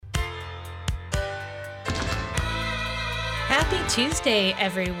Happy Tuesday,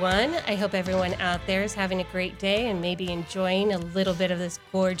 everyone. I hope everyone out there is having a great day and maybe enjoying a little bit of this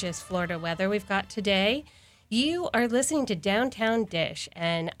gorgeous Florida weather we've got today. You are listening to Downtown Dish,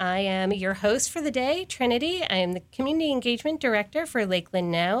 and I am your host for the day, Trinity. I am the Community Engagement Director for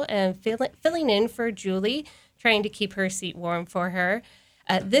Lakeland Now and filling in for Julie, trying to keep her seat warm for her.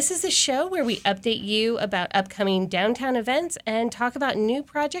 This is a show where we update you about upcoming downtown events and talk about new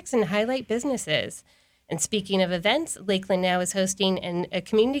projects and highlight businesses. And speaking of events, Lakeland Now is hosting a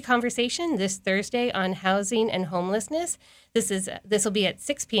community conversation this Thursday on housing and homelessness. This will be at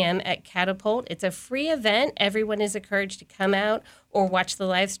 6 p.m. at Catapult. It's a free event. Everyone is encouraged to come out or watch the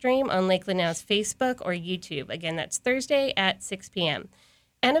live stream on Lakeland Now's Facebook or YouTube. Again, that's Thursday at 6 p.m.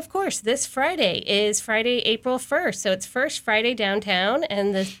 And of course, this Friday is Friday, April 1st. So it's First Friday downtown,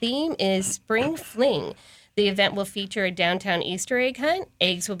 and the theme is Spring Fling. The event will feature a downtown Easter egg hunt.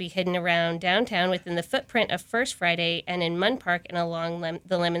 Eggs will be hidden around downtown within the footprint of First Friday and in Munn Park and along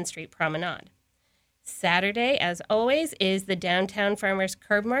the Lemon Street Promenade. Saturday, as always, is the Downtown Farmers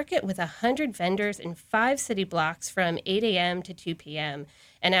Curb Market with 100 vendors in 5 city blocks from 8 a.m. to 2 p.m.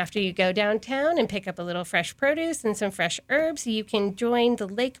 And after you go downtown and pick up a little fresh produce and some fresh herbs, you can join the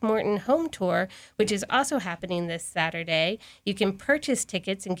Lake Morton Home Tour, which is also happening this Saturday. You can purchase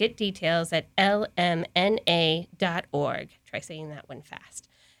tickets and get details at lmna.org. Try saying that one fast.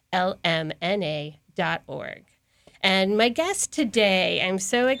 lmna.org. And my guests today, I'm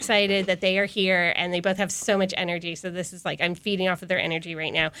so excited that they are here, and they both have so much energy. So this is like I'm feeding off of their energy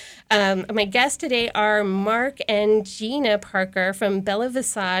right now. My guests today are Mark and Jenna Parker from Bella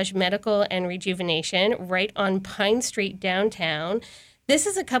Visage Medical and Rejuvenation right on Pine Street downtown. This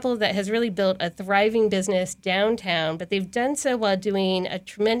is a couple that has really built a thriving business downtown, but they've done so while doing a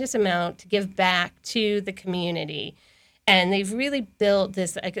tremendous amount to give back to the community. And they've really built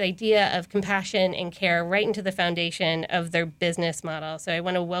this idea of compassion and care right into the foundation of their business model. So I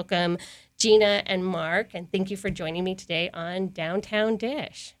want to welcome Jenna and Mark, and thank you for joining me today on Downtown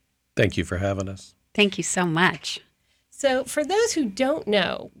Dish. Thank you for having us. Thank you so much. So for those who don't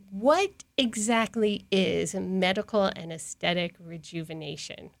know, what exactly is medical and aesthetic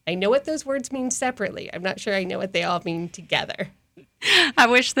rejuvenation? I know what those words mean separately. I'm not sure I know what they all mean together. I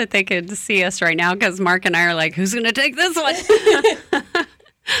wish that they could see us right now because Mark and I are like, who's going to take this one?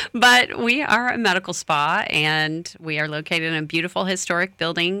 But we are a medical spa, and we are located in a beautiful historic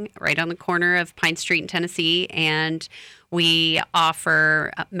building right on the corner of Pine Street in Tennessee. And we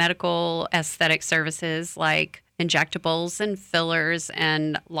offer medical aesthetic services like injectables and fillers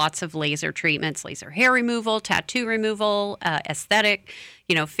and lots of laser treatments, laser hair removal, tattoo removal, aesthetic,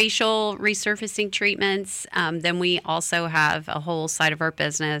 facial resurfacing treatments. Then we also have a whole side of our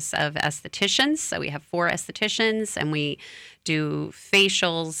business of estheticians. So we have 4 estheticians, and we do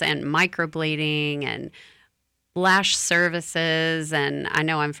facials and microblading and lash services. And I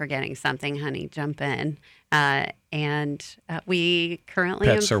know I'm forgetting something, honey, jump in. We currently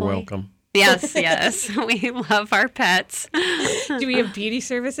Pets are welcome. Yes. We love our pets. Do we have beauty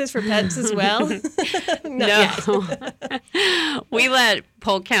services for pets as well? No. We let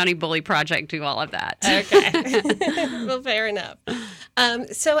Polk County Bully Project do all of that. Okay. Well, fair enough. And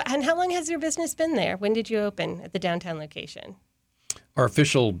how long has your business been there? When did you open at the downtown location? Our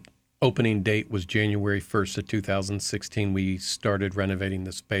official opening date was January 1st of 2016. We started renovating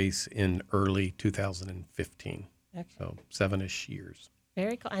the space in early 2015. Okay. So 7-ish years.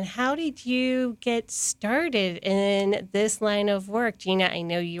 Very cool. And how did you get started in this line of work? Jenna, I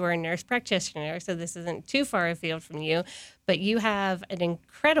know you are a nurse practitioner, so this isn't too far afield from you, but you have an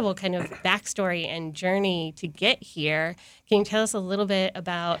incredible kind of backstory and journey to get here. Can you tell us a little bit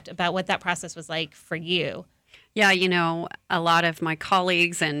about what that process was like for you? Yeah, a lot of my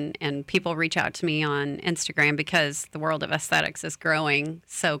colleagues and people reach out to me on Instagram because the world of aesthetics is growing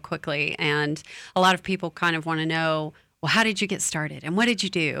so quickly. And a lot of people kind of want to know, well, how did you get started and what did you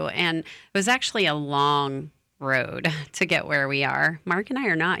do? And it was actually a long road to get where we are. Mark and I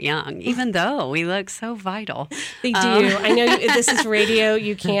are not young, even though we look so vital. They do. I know this is radio.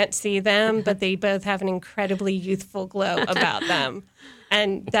 You can't see them, but they both have an incredibly youthful glow about them.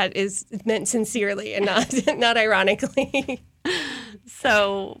 And that is meant sincerely and not ironically.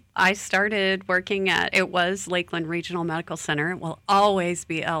 So I started working it was Lakeland Regional Medical Center. It will always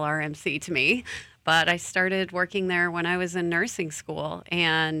be LRMC to me. But I started working there when I was in nursing school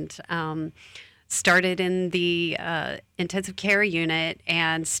and started in the intensive care unit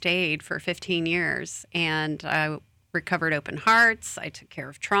and stayed for 15 years. And I recovered open hearts. I took care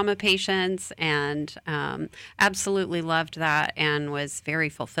of trauma patients and absolutely loved that and was very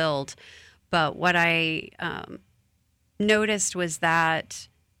fulfilled. But what I noticed was that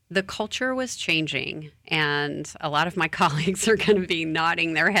the culture was changing, and a lot of my colleagues are going to be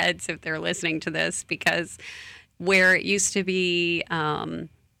nodding their heads if they're listening to this, because where it used to be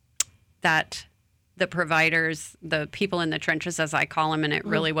that the providers, the people in the trenches, as I call them, and it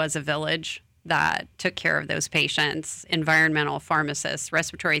really was a village that took care of those patients, environmental pharmacists,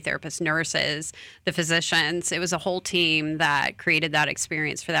 respiratory therapists, nurses, the physicians. It was a whole team that created that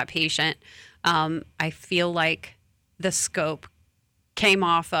experience for that patient. I feel like the scope came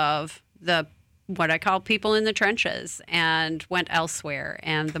off of what I call people in the trenches and went elsewhere,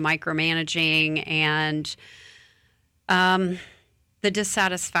 and the micromanaging and the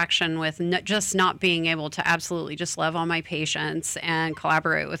dissatisfaction with just not being able to absolutely just love on my patients and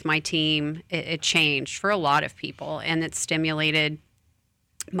collaborate with my team. It changed for a lot of people, and it stimulated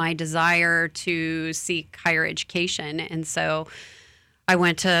my desire to seek higher education. And so I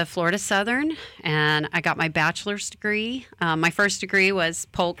went to Florida Southern, and I got my bachelor's degree. My first degree was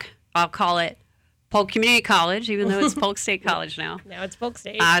Polk. I'll call it Polk Community College, even though it's Polk State College now. Now it's Polk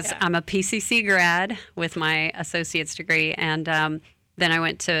State. I'm a PCC grad with my associate's degree, and then I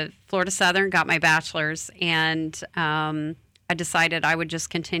went to Florida Southern, got my bachelor's, and I decided I would just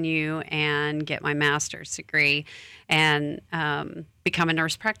continue and get my master's degree and become a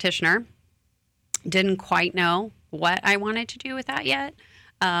nurse practitioner. Didn't quite know what I wanted to do with that yet,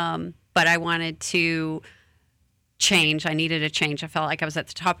 but I wanted to change. I needed a change. I felt like I was at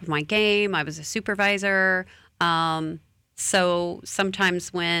the top of my game. I was a supervisor. So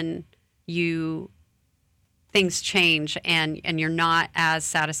sometimes when things change and you're not as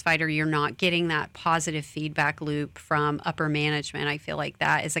satisfied, or you're not getting that positive feedback loop from upper management, I feel like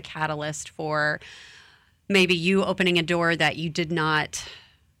that is a catalyst for maybe you opening a door that you did not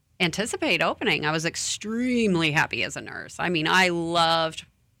anticipate opening. I was extremely happy as a nurse. I mean, I loved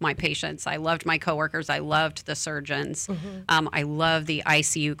my patients. I loved my coworkers. I loved the surgeons. I love the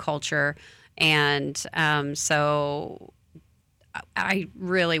ICU culture. And so I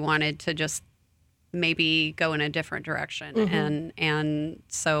really wanted to just maybe go in a different direction. And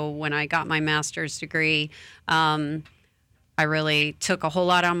so when I got my master's degree, I really took a whole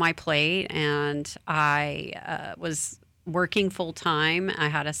lot on my plate, and I was working full time. I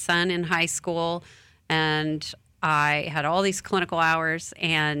had a son in high school, and I had all these clinical hours,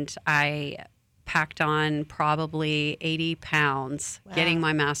 and I packed on probably 80 pounds getting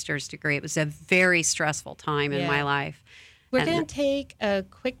my master's degree. It was a very stressful time in my life. We're going to take a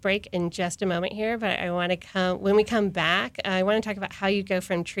quick break in just a moment here, but when we come back, I want to talk about how you go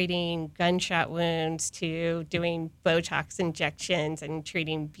from treating gunshot wounds to doing Botox injections and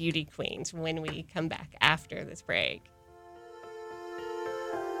treating beauty queens when we come back after this break.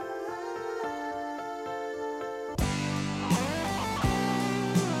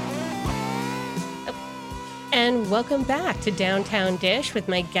 And welcome back to Downtown Dish with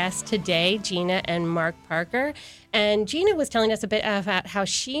my guests today, Jenna and Mark Parker. And Jenna was telling us a bit about how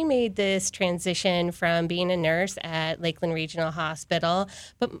she made this transition from being a nurse at Lakeland Regional Hospital,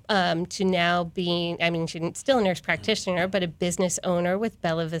 but to now being, she's still a nurse practitioner, but a business owner with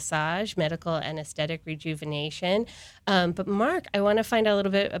Bella Visage, medical and aesthetic rejuvenation. But Mark, I want to find out a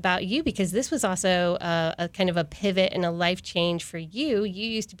little bit about you, because this was also a kind of a pivot and a life change for you. You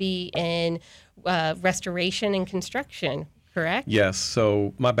used to be in restoration and construction, correct? Yes.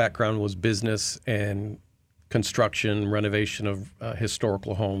 So my background was business and construction, renovation of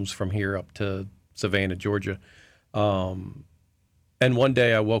historical homes from here up to Savannah, Georgia. And one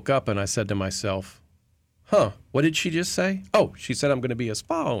day I woke up and I said to myself, what did she just say? Oh, she said I'm going to be a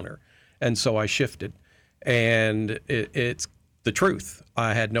spa owner. And so I shifted. And it's the truth.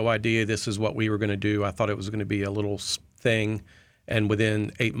 I had no idea this is what we were going to do. I thought it was going to be a little thing. And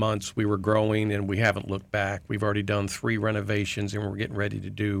within 8 months, we were growing, and we haven't looked back. We've already done 3 renovations, and we're getting ready to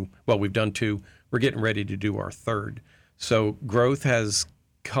do, we've done 2. We're getting ready to do our 3rd. So growth has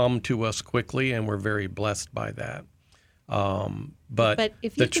come to us quickly, and we're very blessed by that. But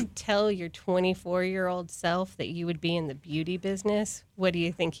if you could tell your 24-year-old self that you would be in the beauty business, what do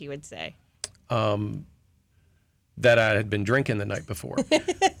you think he would say? That I had been drinking the night before.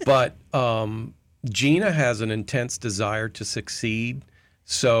 But Jenna has an intense desire to succeed.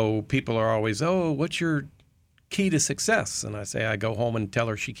 So people are always, what's your key to success? And I say, I go home and tell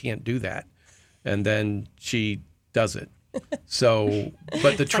her she can't do that. And then she does it. So,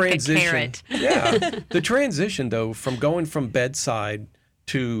 but the transition, the transition though, from going from bedside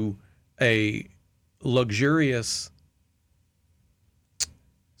to a luxurious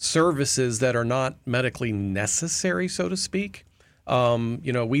services that are not medically necessary, so to speak.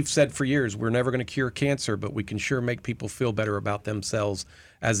 We've said for years, we're never going to cure cancer, but we can sure make people feel better about themselves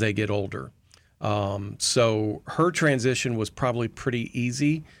as they get older. So her transition was probably pretty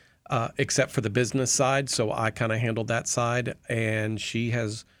easy, except for the business side. So I kind of handled that side, and she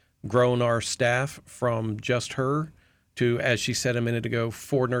has grown our staff from just her to, as she said a minute ago,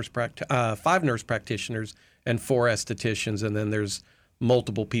 5 nurse practitioners and 4 estheticians, and then there's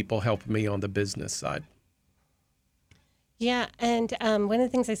multiple people helping me on the business side. Yeah, and one of the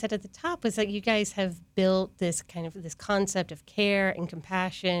things I said at the top was that you guys have built this concept of care and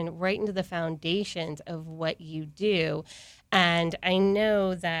compassion right into the foundations of what you do. And I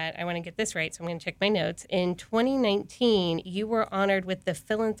know that I want to get this right, so I'm going to check my notes. In 2019, you were honored with the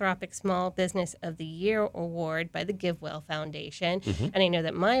Philanthropic Small Business of the Year Award by the GiveWell Foundation. Mm-hmm. And I know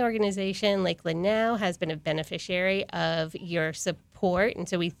that my organization, Lakeland Now, has been a beneficiary of your support, and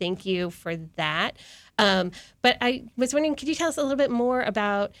so we thank you for that. But I was wondering, could you tell us a little bit more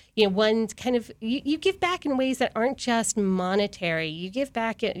about, one's kind of, you give back in ways that aren't just monetary. You give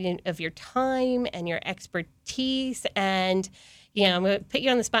back of your time and your expertise, and I'm going to put you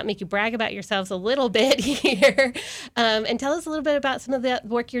on the spot, make you brag about yourselves a little bit here, and tell us a little bit about some of the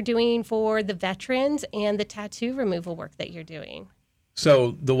work you're doing for the veterans and the tattoo removal work that you're doing.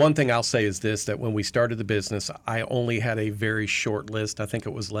 So the one thing I'll say is this, that when we started the business, I only had a very short list. I think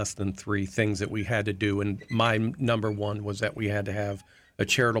it was less than 3 things that we had to do. And my number one was that we had to have a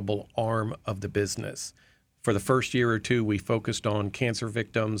charitable arm of the business. For the first year or 2, we focused on cancer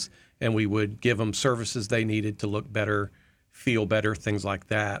victims, and we would give them services they needed to look better, feel better, things like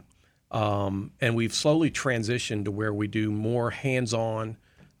that. And we've slowly transitioned to where we do more hands-on,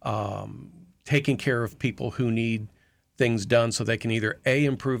 taking care of people who need things done so they can either A,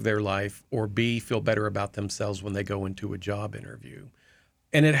 improve their life, or B, feel better about themselves when they go into a job interview.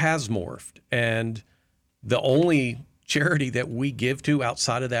 And it has morphed. And the only charity that we give to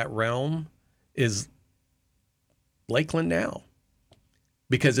outside of that realm is Lakeland Now,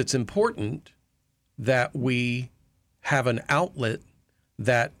 because it's important that we have an outlet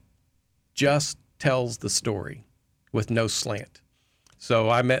that just tells the story with no slant. So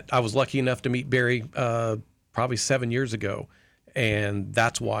I was lucky enough to meet Barry probably 7 years ago. And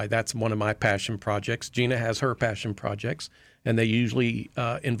that's one of my passion projects. Gina has her passion projects, and they usually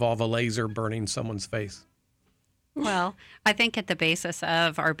involve a laser burning someone's face. Well, I think at the basis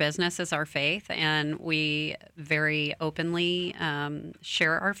of our business is our faith, and we very openly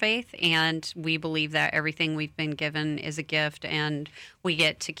share our faith, and we believe that everything we've been given is a gift, and we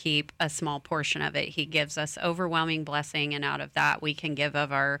get to keep a small portion of it. He gives us overwhelming blessing, and out of that we can give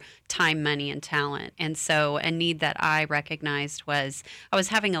of our time, money, and talent. And so a need that I recognized was I was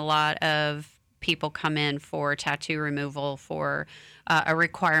having a lot of people come in for tattoo removal for a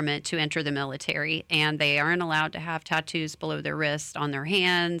requirement to enter the military, and they aren't allowed to have tattoos below their wrist, on their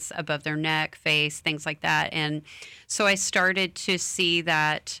hands, above their neck, face, things like that. And so I started to see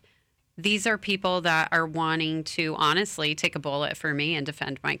that these are people that are wanting to honestly take a bullet for me and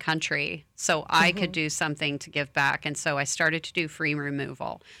defend my country, so I could do something to give back. And so I started to do free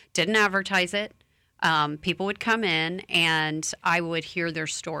removal. Didn't advertise it. People would come in and I would hear their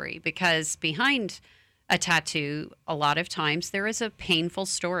story, because behind a tattoo, a lot of times there is a painful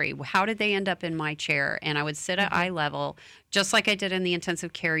story. How did they end up in my chair? And I would sit at eye level, just like I did in the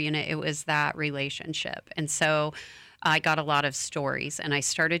intensive care unit. It was that relationship. And so I got a lot of stories, and I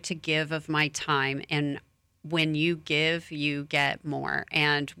started to give of my time. And when you give, you get more.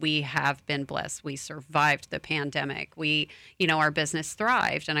 And we have been blessed. We survived the pandemic. Our business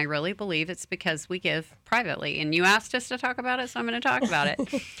thrived. And I really believe it's because we give privately. And you asked us to talk about it, so I'm going to talk about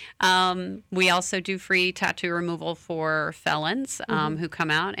it. We also do free tattoo removal for felons who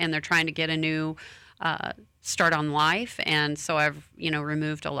come out and they're trying to get a new start on life. And so I've,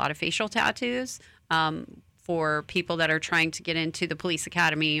 removed a lot of facial tattoos. For people that are trying to get into the police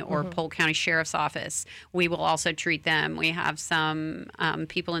academy or Polk County Sheriff's Office. We will also treat them. We have some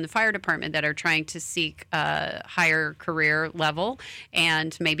people in the fire department that are trying to seek a higher career level,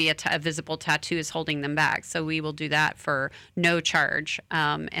 and maybe a visible tattoo is holding them back. So we will do that for no charge,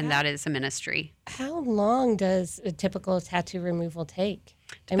 and that is a ministry. How long does a typical tattoo removal take?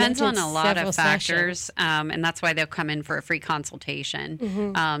 Depends on a lot of factors, and that's why they'll come in for a free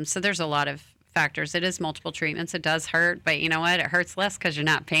consultation. So there's a lot of factors. It is multiple treatments. It does hurt, but you know what? It hurts less because you're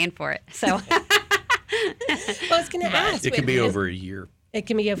not paying for it. So, well, I was going to ask. It can be over a year. It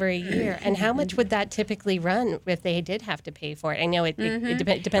can be over a year. And how much would that typically run if they did have to pay for it? I know it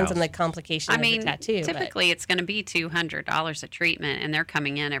depends on the complication of the tattoo. Typically it's going to be $200 a treatment, and they're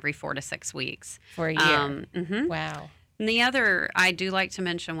coming in every 4 to 6 weeks. For a year. Wow. And I do like to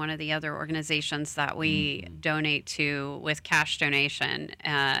mention one of the other organizations that we donate to with cash donation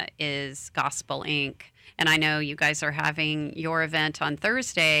is Gospel Inc. And I know you guys are having your event on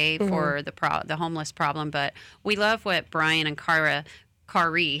Thursday for the homeless problem, but we love what Brian and Kari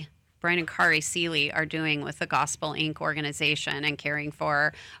Seeley are doing with the Gospel Inc. organization and caring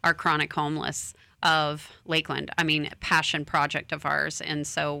for our chronic homeless of Lakeland. I mean, passion project of ours. And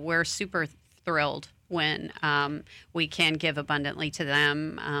so we're super thrilled when we can give abundantly to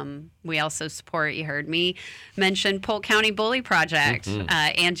them. We also support, you heard me mention Polk County Bully Project.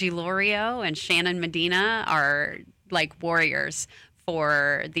 Angie Lorio and Shannon Medina are like warriors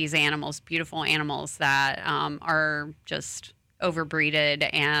for these animals, beautiful animals that are just overbreeded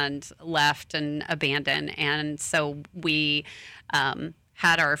and left and abandoned. And so we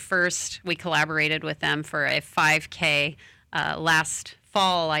we collaborated with them for a 5K last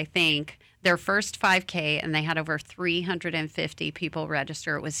fall, I think, their first 5K, and they had over 350 people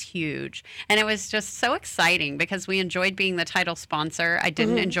register. It was huge. And it was just so exciting because we enjoyed being the title sponsor. I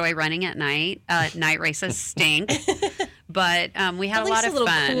didn't enjoy running at night. Night races stink. But we had a lot of fun.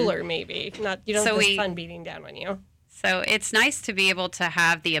 At least a little cooler, maybe. You don't have the sun beating down on you. So it's nice to be able to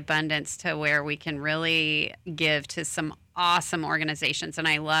have the abundance to where we can really give to some awesome organizations. And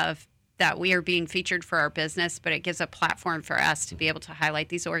I love that we are being featured for our business, but it gives a platform for us to be able to highlight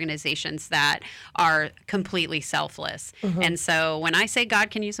these organizations that are completely selfless. And so when I say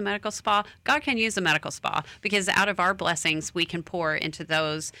God can use a medical spa, God can use a medical spa, because out of our blessings, we can pour into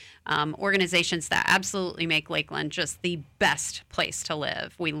those organizations that absolutely make Lakeland just the best place to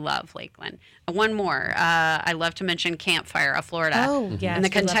live. We love Lakeland. One more, I love to mention Campfire of Florida. Oh, yes. And the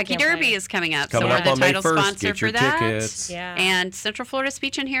Kentucky Derby is coming up. Coming so up we're on the title May 1st. sponsor Get your for that. tickets. Yeah. And Central Florida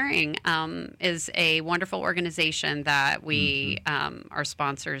Speech and Hearing is a wonderful organization that we are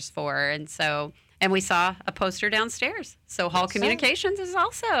sponsors for. And so, and we saw a poster downstairs. So Hall Communications is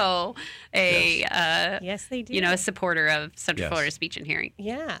also a yes, they do. a supporter of Central Florida Speech and Hearing.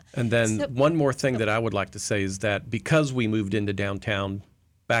 Yeah. And then one more thing that I would like to say is that because we moved into downtown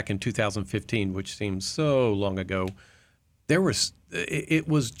back in 2015, which seems so long ago, it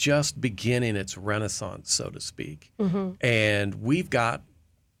was just beginning its renaissance, so to speak. And we've got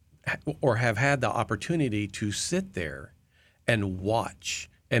or have had the opportunity to sit there and watch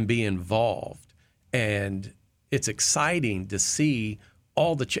and be involved. And it's exciting to see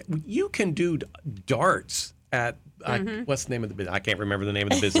all the you can do darts at what's the name of the business? I can't remember the name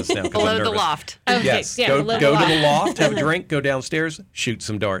of the business now. Below the Loft. Okay. Yes, Yeah, go below to the the loft, have a drink, go downstairs, shoot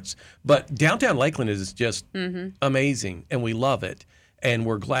some darts. But downtown Lakeland is just amazing, and we love it. And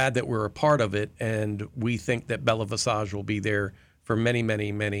we're glad that we're a part of it, and we think that Bella Visage will be there for many,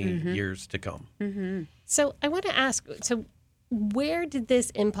 many, many years to come. So I want to ask, where did this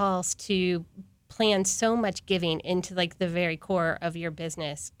impulse to plan so much giving into like the very core of your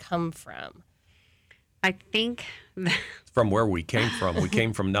business come from? I think from where we came from. We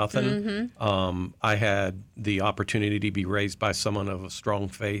came from nothing. I had the opportunity to be raised by someone of a strong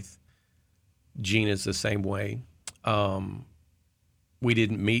faith. Gina's the same way. We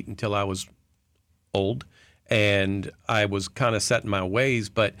didn't meet until I was old, and I was kind of set in my ways,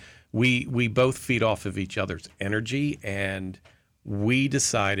 but we both feed off of each other's energy, and we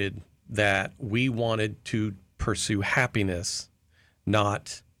decided that we wanted to pursue happiness,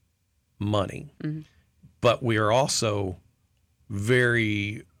 not money. But we are also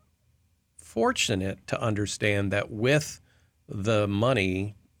very fortunate to understand that with the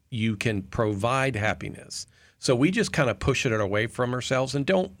money, you can provide happiness. So we just kind of push it away from ourselves and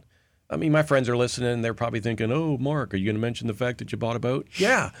don't. I mean, my friends are listening, and they're probably thinking, oh, Mark, are you going to mention the fact that you bought a boat?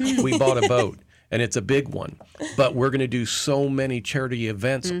 Yeah, we bought a boat, and it's a big one. But we're going to do so many charity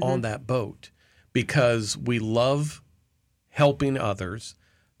events on that boat because we love helping others.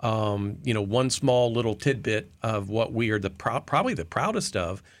 One small little tidbit of what we are probably the proudest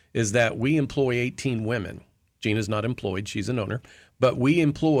of is that we employ 18 women. Gina's not employed, she's an owner, but we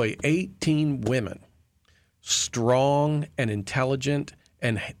employ 18 women, strong and intelligent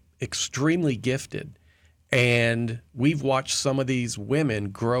and extremely gifted. And we've watched some of these women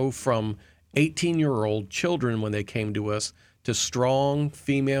grow from 18-year-old children when they came to us to strong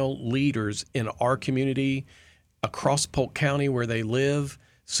female leaders in our community, across Polk County where they live.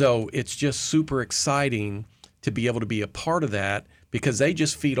 So it's just super exciting to be able to be a part of that because they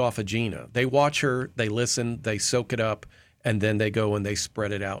just feed off of Gina. They watch her, they listen, they soak it up, and then they go and they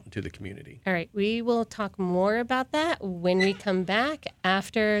spread it out into the community. All right, we will talk more about that when we come back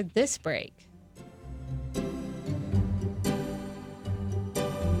after this break.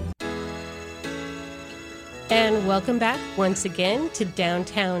 And welcome back once again to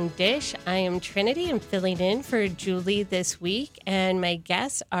Downtown Dish. I am Trinity. I'm filling in for Julie this week, and my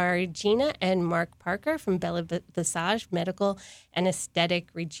guests are Jenna and Mark Parker from Bella Visage Medical and Aesthetic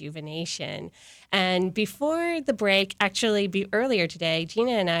Rejuvenation. And before the break, actually earlier today,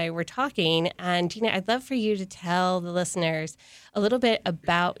 Jenna and I were talking, and Jenna, I'd love for you to tell the listeners a little bit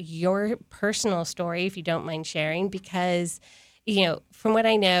about your personal story, if you don't mind sharing, because, from what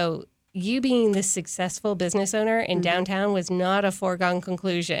I know, you being the successful business owner in downtown was not a foregone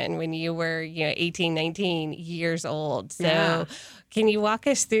conclusion when you were, 18, 19 years old. So can you walk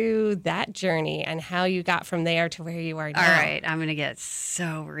us through that journey and how you got from there to where you are now? All right. I'm going to get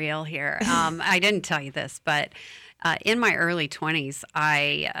so real here. I didn't tell you this, but in my early 20s,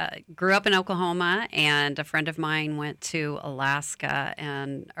 I grew up in Oklahoma, and a friend of mine went to Alaska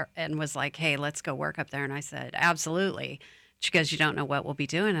and was like, hey, let's go work up there. And I said, absolutely. She goes, you don't know what we'll be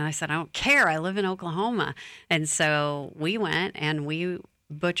doing. And I said, I don't care. I live in Oklahoma. And so we went and we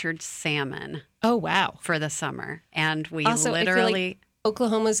butchered salmon. Oh, wow. For the summer. And we also, literally... I feel like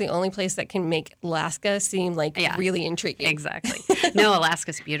Oklahoma's the only place that can make Alaska seem like really intriguing. Exactly. No,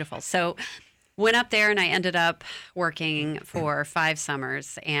 Alaska's beautiful. So went up there, and I ended up working for 5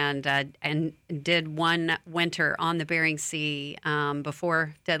 summers and did one winter on the Bering Sea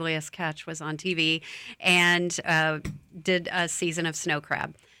before Deadliest Catch was on TV, and did a season of snow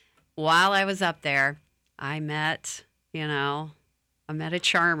crab. While I was up there, I met a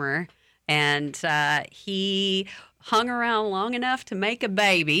charmer, and he hung around long enough to make a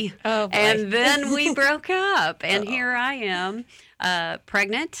baby. Oh, boy. And then we broke up, and here I am.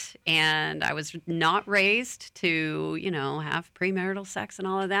 Pregnant, and I was not raised to, have premarital sex and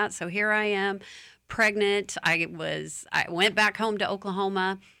all of that. So here I am, pregnant. I went back home to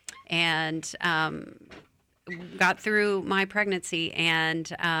Oklahoma and got through my pregnancy and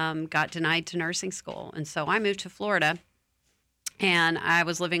got denied to nursing school. And so I moved to Florida, and I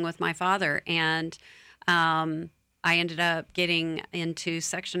was living with my father, and I ended up getting into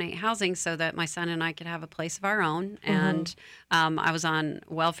Section 8 housing so that my son and I could have a place of our own. And I was on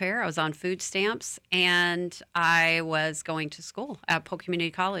welfare, I was on food stamps, and I was going to school at Polk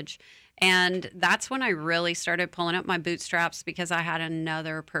Community College. And that's when I really started pulling up my bootstraps, because I had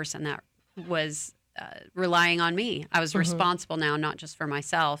another person that was relying on me. I was responsible now, not just for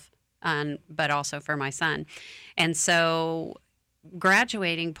myself, but also for my son. And so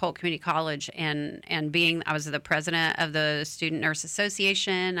graduating Polk Community College and I was the president of the Student Nurse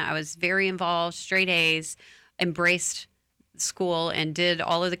Association. I was very involved, straight A's, embraced school, and did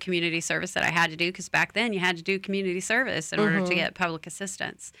all of the community service that I had to do, because back then you had to do community service in order to get public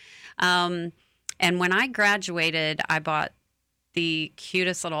assistance. And when I graduated, I bought the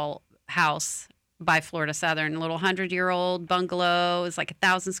cutest little house by Florida Southern, a little 100-year-old bungalow. It was like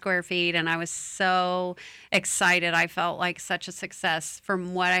 1,000 square feet, and I was so excited. I felt like such a success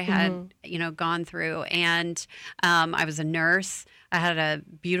from what I had, gone through. And I was a nurse. I had a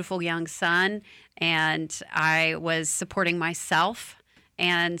beautiful young son, and I was supporting myself.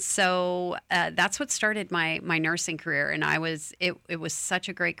 And so that's what started my nursing career. And it was such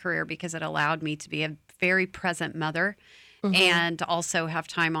a great career, because it allowed me to be a very present mother. And also have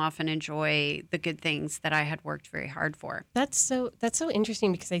time off and enjoy the good things that I had worked very hard for. That's so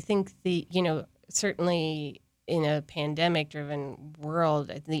interesting, because I think certainly in a pandemic-driven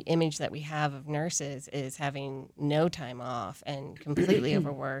world, the image that we have of nurses is having no time off and completely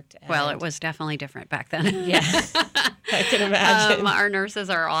overworked. Well, it was definitely different back then. Yeah, I can imagine. Our nurses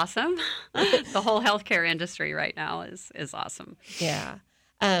are awesome. The whole healthcare industry right now is awesome. Yeah.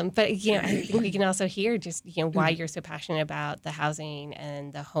 But, I think we can also hear just, why you're so passionate about the housing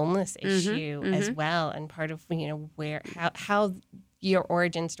and the homeless issue as well. And part of, how your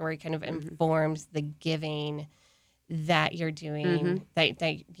origin story kind of informs the giving that you're doing that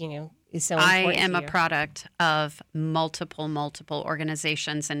is so important. I am a product of multiple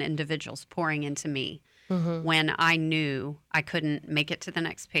organizations and individuals pouring into me. When I knew I couldn't make it to the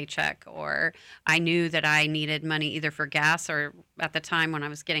next paycheck, or I knew that I needed money either for gas, or at the time when I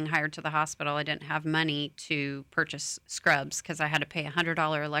was getting hired to the hospital, I didn't have money to purchase scrubs because I had to pay a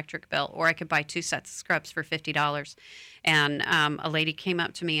 $100 electric bill, or I could buy 2 sets of scrubs for $50. And a lady came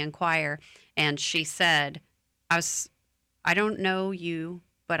up to me in choir, and she said, I don't know you,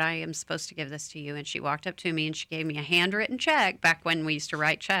 but I am supposed to give this to you. And she walked up to me and she gave me a handwritten check, back when we used to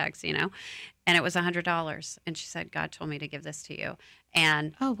write checks, and it was $100. And she said, God told me to give this to you.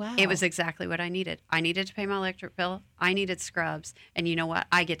 And oh, wow. It was exactly what I needed. I needed to pay my electric bill. I needed scrubs. And you know what?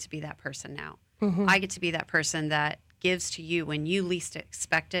 I get to be that person now. I get to be that person that gives to you when you least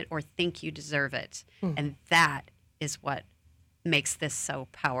expect it or think you deserve it. And that is what makes this so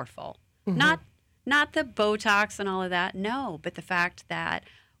powerful. Not Not the Botox and all of that. No, but the fact that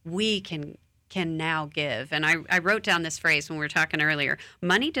we can now give. And I wrote down this phrase when we were talking earlier.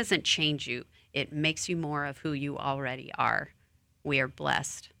 Money doesn't change you. It makes you more of who you already are. We are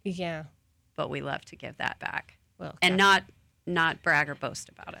blessed. Yeah. But we love to give that back. Well, and not brag or boast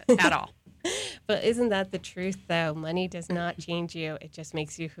about it at all. But isn't that the truth, though? Money does not change you. It just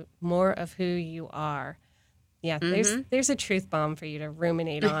makes you more of who you are. Yeah, there's a truth bomb for you to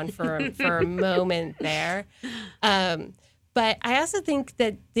ruminate on for a moment there. But I also think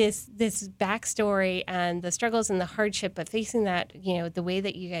that this backstory and the struggles and the hardship of facing that, the way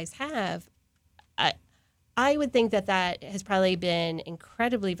that you guys have, I would think that has probably been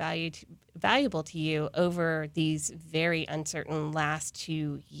incredibly valuable to you over these very uncertain last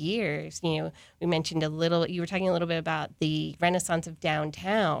 2 years. We mentioned you were talking a little bit about the renaissance of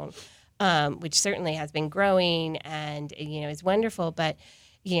downtown, which certainly has been growing and, is wonderful. But,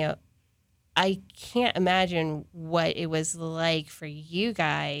 I can't imagine what it was like for you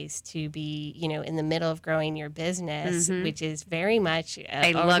guys to be, in the middle of growing your business, which is very much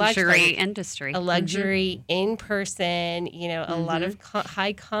a luxury industry. A luxury in person, a lot of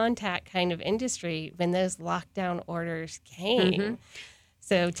high contact kind of industry when those lockdown orders came.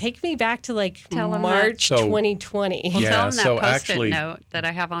 So take me back to March 2020. Well, tell them that Post-it note that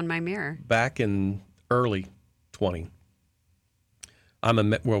I have on my mirror. Back in early 20,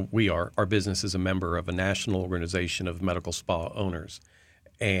 our business is a member of a national organization of medical spa owners.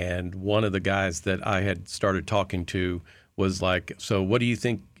 And one of the guys that I had started talking to was like, so what do you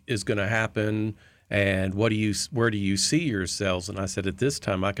think is going to happen? And where do you see yourselves? And I said, at this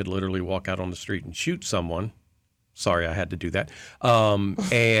time, I could literally walk out on the street and shoot someone. Sorry, I had to do that.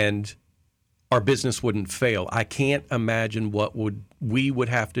 And our business wouldn't fail. I can't imagine what we would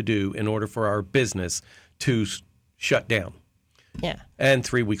have to do in order for our business to shut down. Yeah. And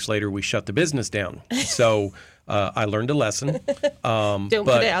 3 weeks later, we shut the business down. So I learned a lesson. Don't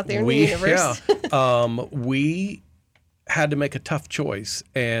put it out there in the universe. We had to make a tough choice,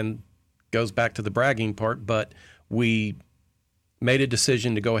 and goes back to the bragging part, but we made a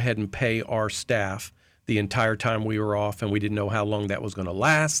decision to go ahead and pay our staff the entire time we were off, and we didn't know how long that was going to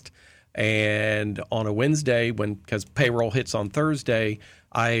last. And on a Wednesday, because payroll hits on Thursday,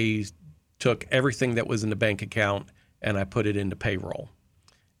 I took everything that was in the bank account and I put it into payroll.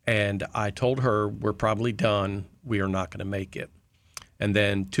 And I told her, we're probably done. We are not going to make it. And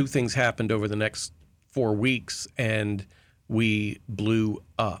then 2 things happened over the next 4 weeks, and we blew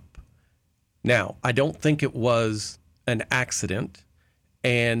up. Now, I don't think it was an accident.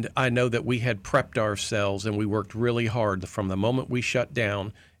 And I know that we had prepped ourselves, and we worked really hard from the moment we shut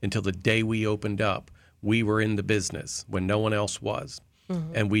down until the day we opened up. We were in the business when no one else was.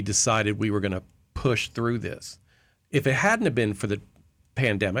 And we decided we were going to push through this. If it hadn't have been for the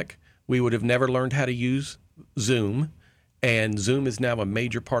pandemic, we would have never learned how to use Zoom. And Zoom is now a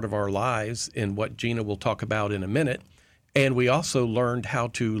major part of our lives in what Gina will talk about in a minute. And we also learned how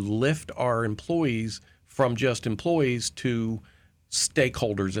to lift our employees from just employees to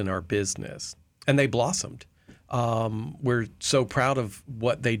stakeholders in our business. And they blossomed. We're so proud of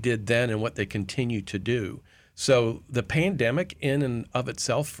what they did then and what they continue to do. So the pandemic in and of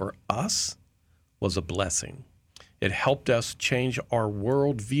itself for us was a blessing. It helped us change our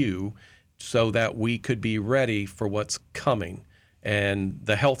worldview so that we could be ready for what's coming. And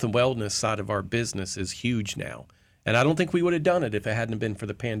the health and wellness side of our business is huge now. And I don't think we would have done it if it hadn't been for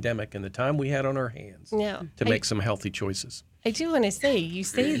the pandemic and the time we had on our hands to make some healthy choices. I do want to say, you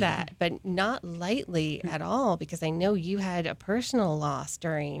say that, but not lightly at all, because I know you had a personal loss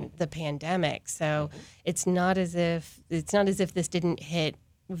during the pandemic. So it's not as if this didn't hit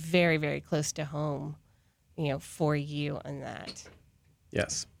very, very close to home, for you on that.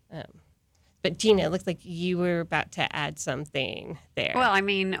 Yes. But Gina, it looked like you were about to add something there. Well, I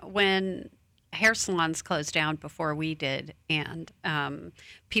mean, when hair salons closed down before we did, and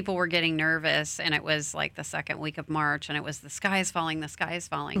people were getting nervous, and it was like the second week of March, and it was the sky is falling,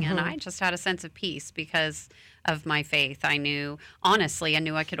 and I just had a sense of peace because of my faith. I knew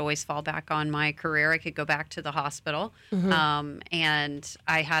I could always fall back on my career. I could go back to the hospital, and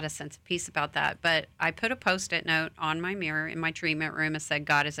I had a sense of peace about that. But I put a Post-it note on my mirror in my treatment room and said,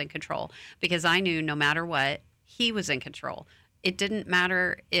 God is in control, because I knew no matter what, He was in control. It didn't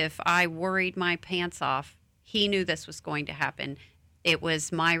matter if I worried my pants off. He knew this was going to happen. It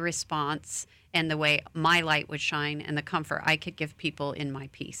was my response and the way my light would shine and the comfort I could give people in my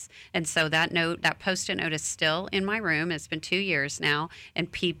peace. And so that Post-it note is still in my room. It's been 2 years now,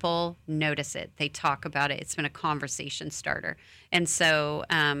 and people notice it. They talk about it. It's been a conversation starter. And so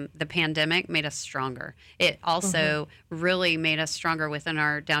the pandemic made us stronger. It also really made us stronger within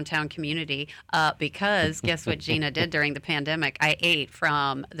our downtown community because guess what Gina did during the pandemic? I ate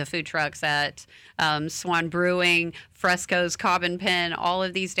from the food trucks at Swan Brewing, Fresco's, Cobb and Penn, all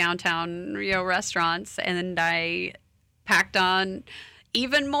of these downtown restaurants, and I packed on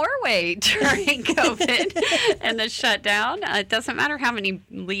even more weight during COVID and the shutdown. It doesn't matter how many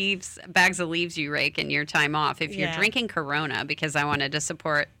bags of leaves you rake in your time off. If you're drinking Corona, because I wanted to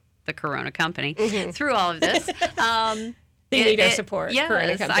support the Corona company through all of this. They need our support. Yes,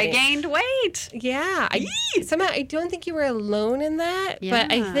 Corona company. I gained weight. Yeah. Somehow, I don't think you were alone in that. Yeah.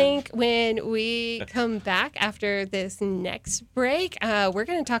 But I think when we come back after this next break, we're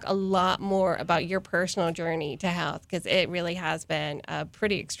going to talk a lot more about your personal journey to health, because it really has been a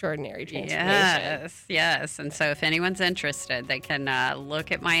pretty extraordinary transformation. Yes. And so if anyone's interested, they can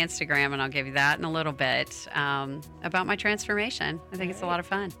look at my Instagram, and I'll give you that in a little bit, about my transformation. I think it's a lot of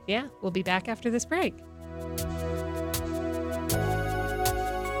fun. Yeah. We'll be back after this break.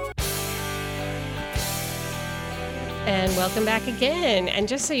 And welcome back again. And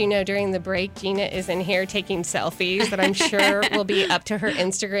just so you know, during the break, Gina is in here taking selfies that I'm sure will be up to her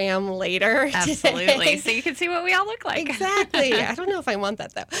Instagram later. Absolutely. So you can see what we all look like. Exactly. I don't know if I want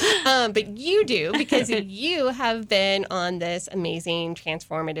that, though. But you do, because you have been on this amazing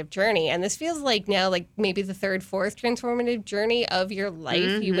transformative journey. And this feels like now, like maybe the third, fourth transformative journey of your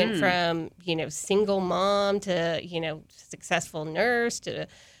life. You went from, single mom to, successful nurse to,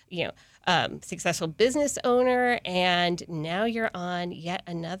 successful business owner, and now you're on yet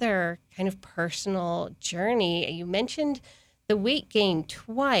another kind of personal journey. You mentioned the weight gain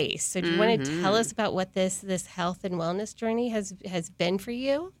twice. So do you want to tell us about what this health and wellness journey has been for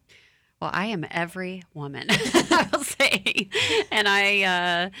you? Well, I am every woman, I will say. And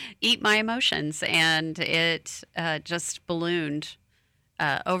I eat my emotions, and it just ballooned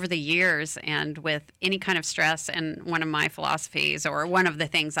over the years, and with any kind of stress. And one of my philosophies, or one of the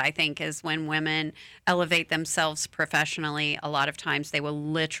things I think, is when women elevate themselves professionally, a lot of times they will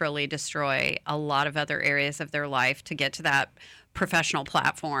literally destroy a lot of other areas of their life to get to that professional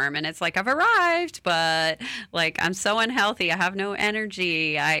platform. And it's like, I've arrived, but like, I'm so unhealthy. I have no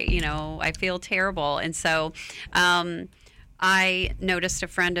energy. I feel terrible. And so I noticed a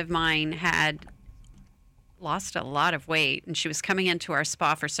friend of mine had lost a lot of weight, and she was coming into our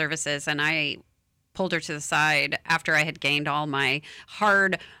spa for services, and I pulled her to the side after I had gained all my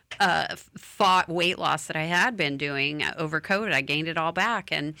hard fought weight loss that I had been doing over COVID. I gained it all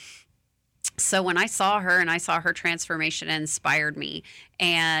back. And so when I saw her, and I saw her transformation, it inspired me.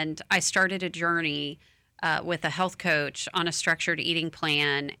 And I started a journey with a health coach on a structured eating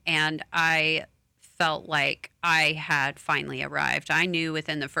plan, and I felt like I had finally arrived. I knew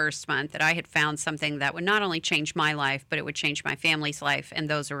within the first month that I had found something that would not only change my life, but it would change my family's life and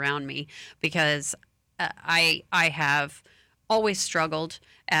those around me, because I have always struggled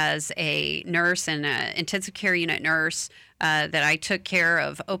as a nurse and an intensive care unit nurse, that I took care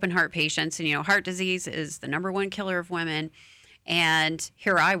of open heart patients. And, heart disease is the number one killer of women. And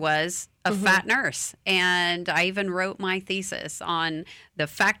here I was, a fat nurse. And I even wrote my thesis on the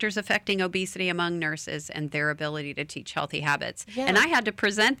factors affecting obesity among nurses and their ability to teach healthy habits. Yeah. And I had to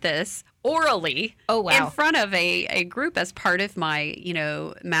present this orally in front of a group as part of my,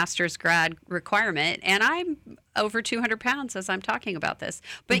 master's grad requirement. And I'm over 200 pounds as I'm talking about this.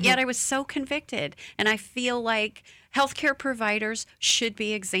 But yet I was so convicted. And I feel like healthcare providers should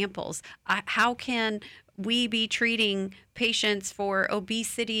be examples. How can we be treating patients for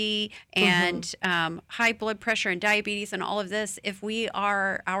obesity and high blood pressure and diabetes and all of this if we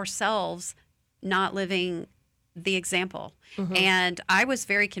are ourselves not living the example? And I was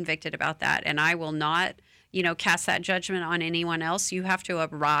very convicted about that. And I will not, cast that judgment on anyone else. You have to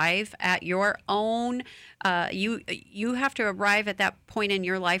arrive at your own, you have to arrive at that point in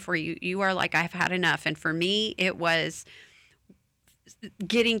your life where you are like, I've had enough. And for me, it was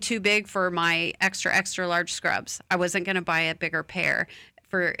getting too big for my extra large scrubs. I wasn't going to buy a bigger pair.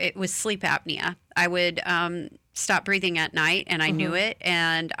 It was sleep apnea. I would stop breathing at night, and I knew it,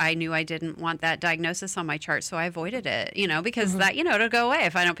 and I knew I didn't want that diagnosis on my chart, so I avoided it, because that, it'll go away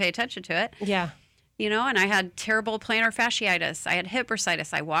if I don't pay attention to it. Yeah. And I had terrible plantar fasciitis. I had hip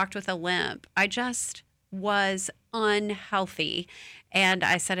bursitis. I walked with a limp. I just was unhealthy, and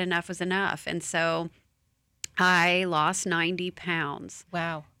I said enough was enough. And so I lost 90 pounds.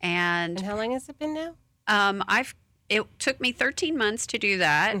 Wow. And how long has it been now? It took me 13 months to do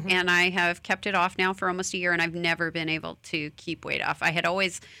that, and I have kept it off now for almost a year, and I've never been able to keep weight off. I had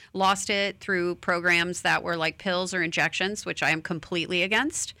always lost it through programs that were like pills or injections, which I am completely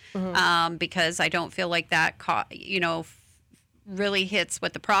against, because I don't feel like that, really hits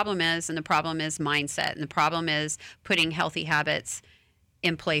what the problem is, and the problem is mindset, and the problem is putting healthy habits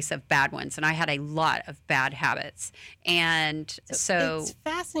in place of bad ones. And I had a lot of bad habits. And so it's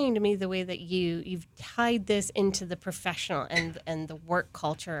fascinating to me the way that you've tied this into the professional and the work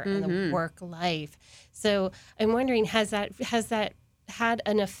culture and the work life. So I'm wondering, has that had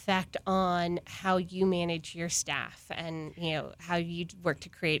an effect on how you manage your staff and, you know, how you work to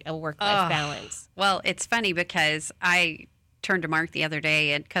create a work-life balance? Well, it's funny because I turned to Mark the other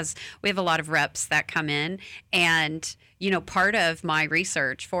day, and because we have a lot of reps that come in, and you know, part of my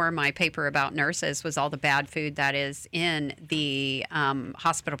research for my paper about nurses was all the bad food that is in the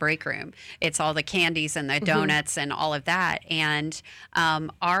hospital break room. It's all the candies and the donuts and all of that. And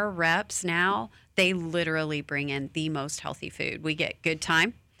our reps now, they literally bring in the most healthy food. We get Good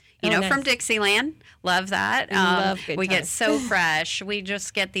Time. Nice. From Dixieland. Love that. Love Good we Time. get so fresh. We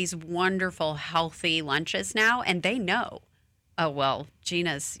just get these wonderful, healthy lunches now, and they know, oh, well,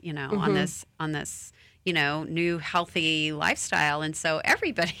 Gina's, on this, new healthy lifestyle. And so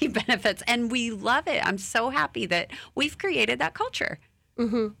everybody benefits, and we love it. I'm so happy that we've created that culture,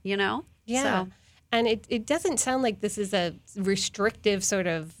 Yeah. So. And it doesn't sound like this is a restrictive sort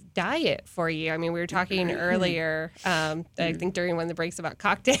of diet for you. I mean, we were talking earlier, I think during one of the breaks, about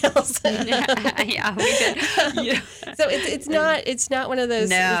cocktails. Yeah, we did. Yeah. So it's not one of those.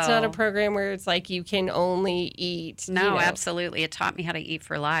 No. It's not a program where it's like you can only eat. No, absolutely. It taught me how to eat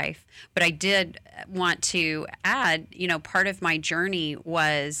for life. But I did want to add, part of my journey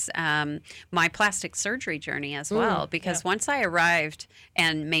was my plastic surgery journey as well. Because once I arrived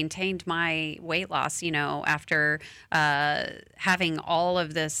and maintained my weight loss, after having all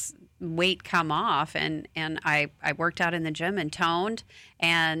of this weight come off, and I worked out in the gym and toned,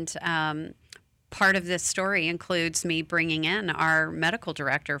 and part of this story includes me bringing in our medical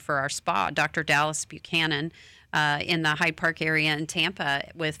director for our spa, Dr. Dallas Buchanan, in the Hyde Park area in Tampa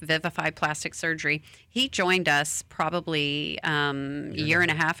with Vivify Plastic Surgery. He joined us probably a year and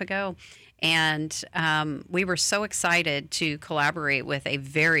a half ago, and we were so excited to collaborate with a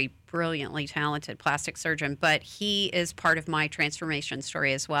very brilliantly talented plastic surgeon, but he is part of my transformation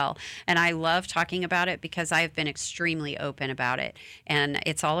story as well. And I love talking about it because I have been extremely open about it. And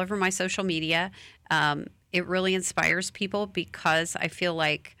it's all over my social media. It really inspires people because I feel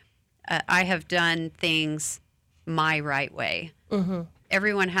like I have done things my right way.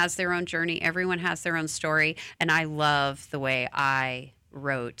 Everyone has their own journey. Everyone has their own story. And I love the way I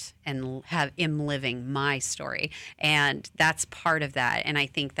wrote and am living my story, and that's part of that. And I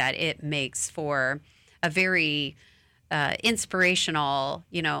think that it makes for a very inspirational,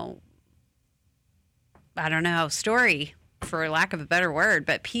 story, for lack of a better word.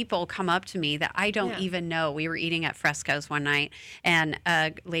 But people come up to me that I don't even know. We were eating at Fresco's one night, and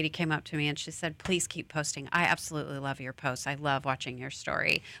a lady came up to me and she said, "Please keep posting. I absolutely love your posts. I love watching your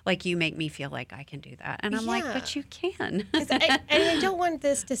story. Like, you make me feel like I can do that." And I'm like, "But you can." I don't want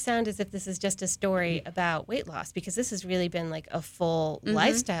this to sound as if this is just a story about weight loss, because this has really been like a full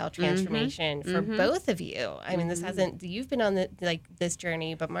lifestyle transformation for both of you. I mean, you've been on this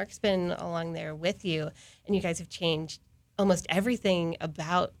journey, but Mark's been along there with you, and you guys have changed almost everything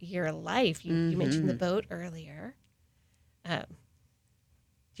about your life. You mentioned the boat earlier. Do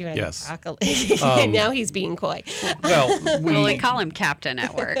you want to talk now he's being coy. Well, we call him Captain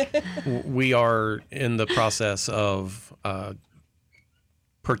at work. We are in the process of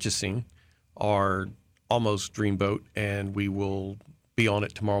purchasing our almost dream boat, and we will be on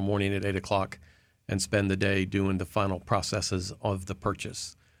it tomorrow morning at 8 o'clock and spend the day doing the final processes of the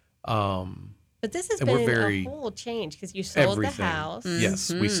purchase. But this has been a whole change because you sold the house.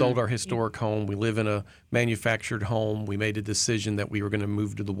 Yes, we sold our historic home. We live in a manufactured home. We made a decision that we were going to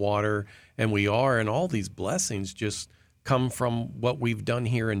move to the water, and we are. And all these blessings just come from what we've done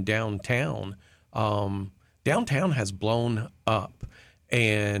here in downtown. Downtown has blown up,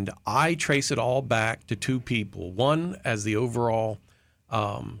 and I trace it all back to two people. One, as the overall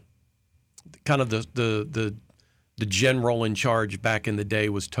kind of the general in charge back in the day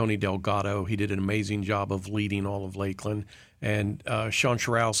was Tony Delgado. He did an amazing job of leading all of Lakeland. And Sean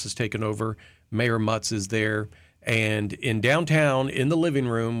Sherrouse has taken over. Mayor Mutz is there. And in downtown, in the living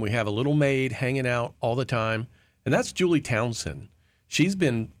room, we have a little maid hanging out all the time. And that's Julie Townsend. She's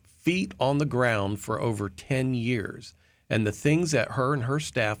been feet on the ground for over 10 years. And the things that her and her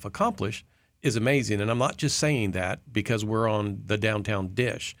staff accomplish is amazing. And I'm not just saying that because we're on the downtown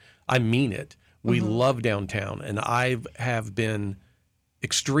dish. I mean it. We love downtown, and I have been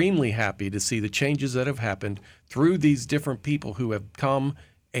extremely happy to see the changes that have happened through these different people who have come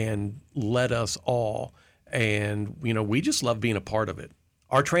and led us all. And, we just love being a part of it.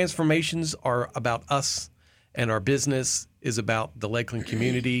 Our transformations are about us and our business is about the Lakeland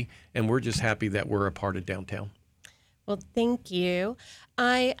community, and we're just happy that we're a part of downtown. Well, thank you.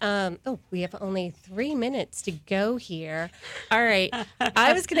 We have only 3 minutes to go here. All right.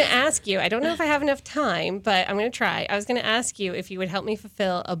 I was going to ask you, I don't know if I have enough time, but I'm going to try. I was going to ask you if you would help me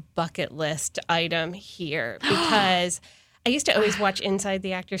fulfill a bucket list item here, because I used to always watch Inside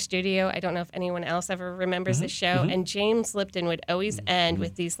the Actor Studio. I don't know if anyone else ever remembers the show. And James Lipton would always end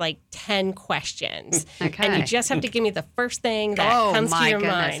with these 10 questions. Okay. And you just have to give me the first thing that comes to your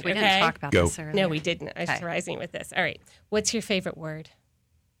mind. We okay? didn't talk about this earlier. No, we didn't. I was surprising with this. All right. What's your favorite word?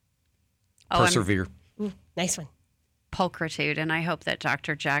 Persevere. Ooh, nice one. Pulchritude. And I hope that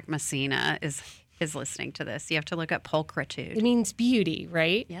Dr. Jack Messina is listening to this. You have to look up pulchritude. It means beauty,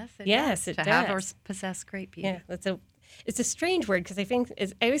 right? Yes, it yes, does. it to does. have or possess great beauty. Yeah, it's a strange word because I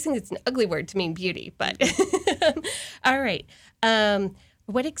always think it's an ugly word to mean beauty. But all right,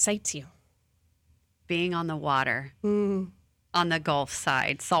 what excites you? Being on the water, on the Gulf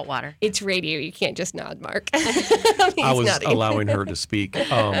side, saltwater. It's radio. You can't just nod, Mark. I was nodding. allowing her to speak.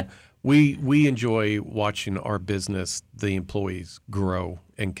 We enjoy watching our business, the employees, grow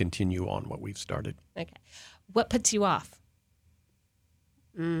and continue on what we've started. Okay, what puts you off?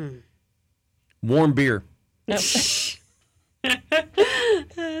 Warm beer. No.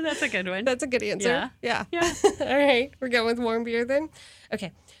 That's a good one. That's a good answer. Yeah. All right. We're going with warm beer then.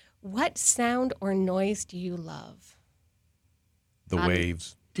 Okay. What sound or noise do you love? The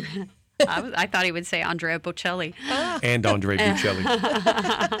waves. I thought he would say Andrea Bocelli. And Andre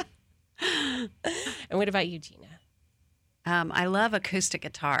Bocelli. And what about you, Gina? I love acoustic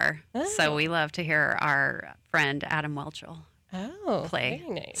guitar. So we love to hear our friend Adam Welchel play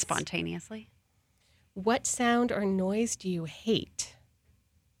very nice. spontaneously. What sound or noise do you hate?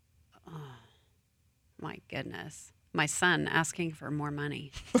 Oh, my goodness. My son asking for more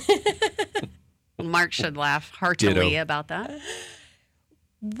money. Mark should laugh heartily Ditto. about that.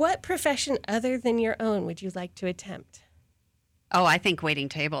 What profession other than your own would you like to attempt? Oh, I think waiting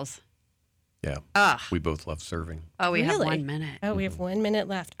tables. Yeah. Ugh. We both love serving. Oh, we have Really? 1 minute. Oh, we have 1 minute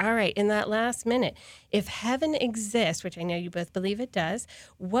left. All right. In that last minute, if heaven exists, which I know you both believe it does,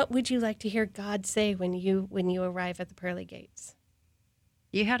 what would you like to hear God say when you arrive at the pearly gates?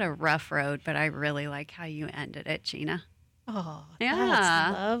 You had a rough road, but I really like how you ended it, Gina. Oh, Yeah.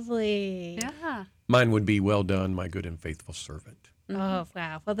 that's lovely. Yeah. Mine would be, well done, my good and faithful servant. Oh,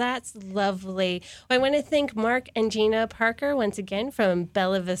 wow. Well, that's lovely. Well, I want to thank Mark and Jenna Parker once again from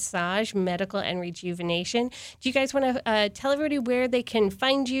Bella Visage Medical and Rejuvenation. Do you guys want to tell everybody where they can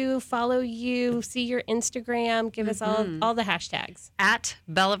find you, follow you, see your Instagram, give us all the hashtags? At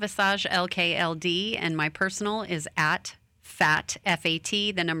Bella Visage LKLD, and my personal is at FAT,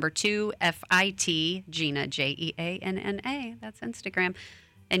 F-A-T, the number 2, F-I-T, Gina, Jeanna. That's Instagram.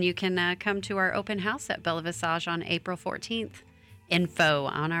 And you can come to our open house at Bella Visage on April 14th. Info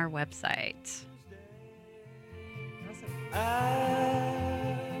on our website. Awesome.